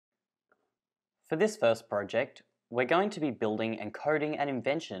For this first project, we're going to be building and coding an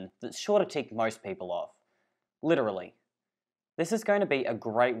invention that's sure to tick most people off. Literally. This is going to be a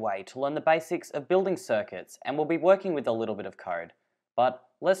great way to learn the basics of building circuits, and we'll be working with a little bit of code. But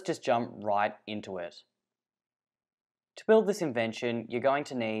let's just jump right into it. To build this invention, you're going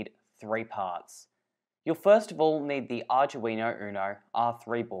to need 3 parts. You'll first of all need the Arduino UNO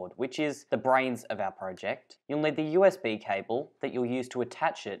R3 board, which is the brains of our project. You'll need the USB cable that you'll use to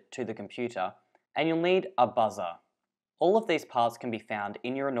attach it to the computer, and you'll need a buzzer. All of these parts can be found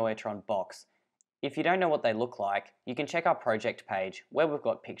in your Annoyatron box. If you don't know what they look like, you can check our project page where we've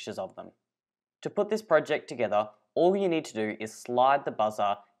got pictures of them. To put this project together, all you need to do is slide the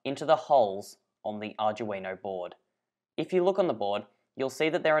buzzer into the holes on the Arduino board. If you look on the board, you'll see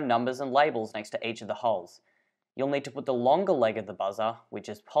that there are numbers and labels next to each of the holes. You'll need to put the longer leg of the buzzer, which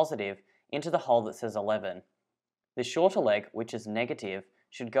is positive, into the hole that says 11. The shorter leg, which is negative,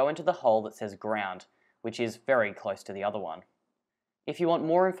 should go into the hole that says ground, which is very close to the other one. If you want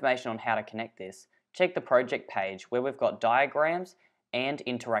more information on how to connect this, check the project page where we've got diagrams and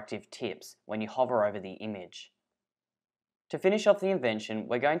interactive tips when you hover over the image. To finish off the invention,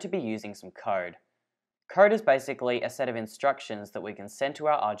 we're going to be using some code. Code is basically a set of instructions that we can send to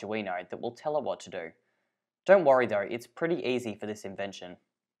our Arduino that will tell it what to do. Don't worry though, it's pretty easy for this invention.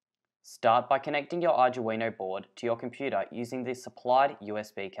 Start by connecting your Arduino board to your computer using the supplied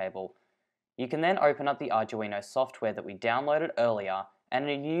USB cable. You can then open up the Arduino software that we downloaded earlier, and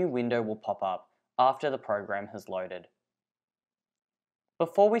a new window will pop up after the program has loaded.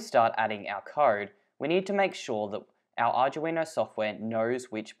 Before we start adding our code, we need to make sure that our Arduino software knows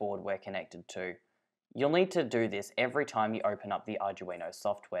which board we're connected to. You'll need to do this every time you open up the Arduino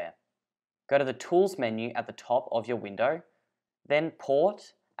software. Go to the Tools menu at the top of your window, then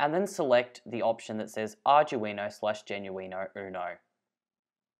Port, and then select the option that says Arduino/Genuino UNO.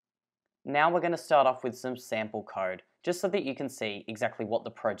 Now we're going to start off with some sample code, just so that you can see exactly what the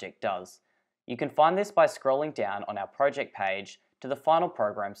project does. You can find this by scrolling down on our project page to the final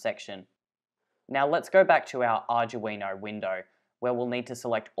program section. Now let's go back to our Arduino window, where we'll need to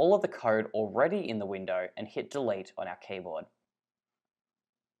select all of the code already in the window and hit delete on our keyboard.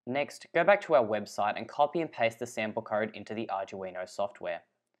 Next, go back to our website and copy and paste the sample code into the Arduino software.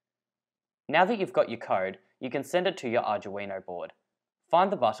 Now that you've got your code, you can send it to your Arduino board. Find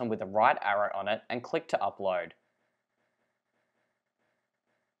the button with the right arrow on it and click to upload.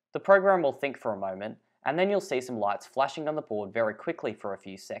 The program will think for a moment, and then you'll see some lights flashing on the board very quickly for a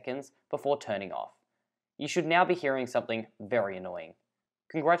few seconds before turning off. You should now be hearing something very annoying.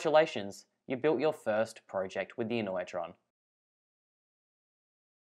 Congratulations, you built your first project with the Annoyatron.